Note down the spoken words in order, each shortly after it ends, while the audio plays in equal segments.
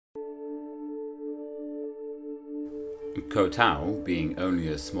Koh Tao, being only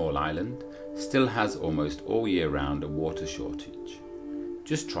a small island, still has almost all year round a water shortage.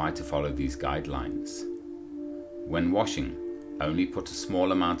 Just try to follow these guidelines. When washing, only put a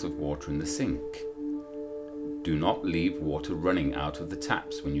small amount of water in the sink. Do not leave water running out of the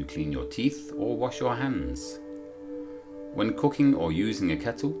taps when you clean your teeth or wash your hands. When cooking or using a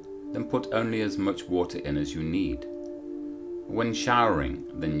kettle, then put only as much water in as you need. When showering,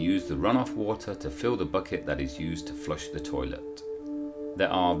 then use the runoff water to fill the bucket that is used to flush the toilet. There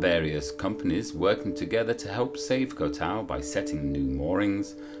are various companies working together to help save Koh Tao by setting new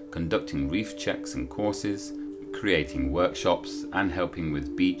moorings, conducting reef checks and courses, creating workshops, and helping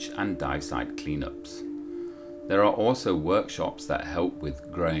with beach and dive site cleanups. There are also workshops that help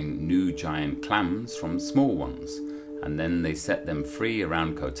with growing new giant clams from small ones, and then they set them free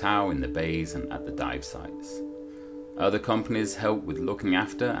around Koh Tao in the bays and at the dive sites. Other companies help with looking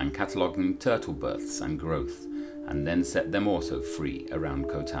after and cataloguing turtle births and growth, and then set them also free around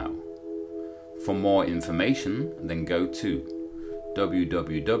Koh Tao. For more information, then go to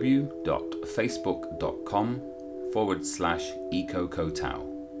www.facebook.com/Eco Koh Tao.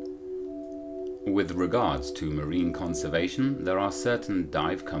 With regards to marine conservation, there are certain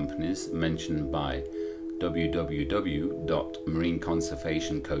dive companies mentioned by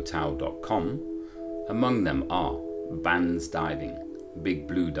www.marineconservationkohtao.com. Among them are Bands Diving, Big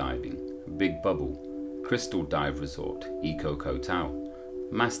Blue Diving, Big Bubble, Crystal Dive Resort, Eco Koh Tao,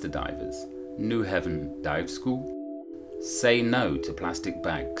 Master Divers, New Heaven Dive School. Say no to plastic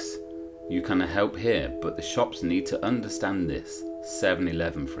bags. You can help here, but the shops need to understand this,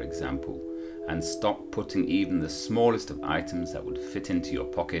 7-Eleven for example, and stop putting even the smallest of items that would fit into your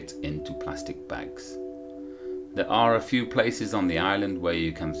pocket into plastic bags. There are a few places on the island where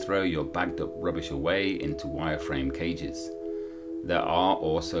you can throw your bagged up rubbish away into wireframe cages. There are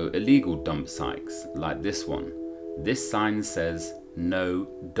also illegal dump sites like this one. This sign says no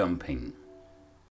dumping.